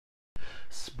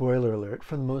Spoiler alert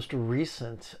for the most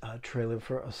recent trailer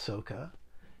for Ahsoka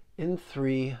in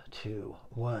 3, 2,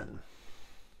 1.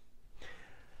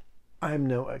 I'm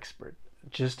no expert,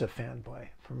 just a fanboy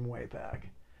from way back.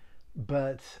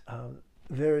 But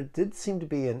there did seem to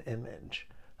be an image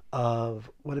of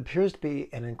what appears to be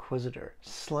an Inquisitor,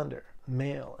 slender,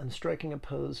 male, and striking a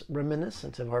pose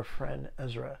reminiscent of our friend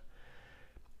Ezra.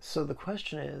 So the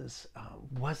question is,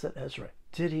 was it Ezra?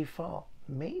 Did he fall?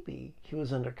 Maybe he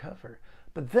was undercover.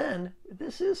 But then,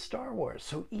 this is Star Wars,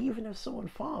 so even if someone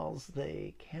falls,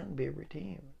 they can be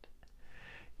redeemed.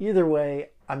 Either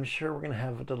way, I'm sure we're going to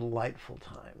have a delightful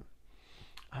time.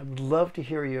 I'd love to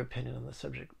hear your opinion on the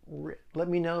subject. Let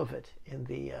me know of it in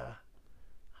the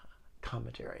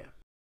comment area.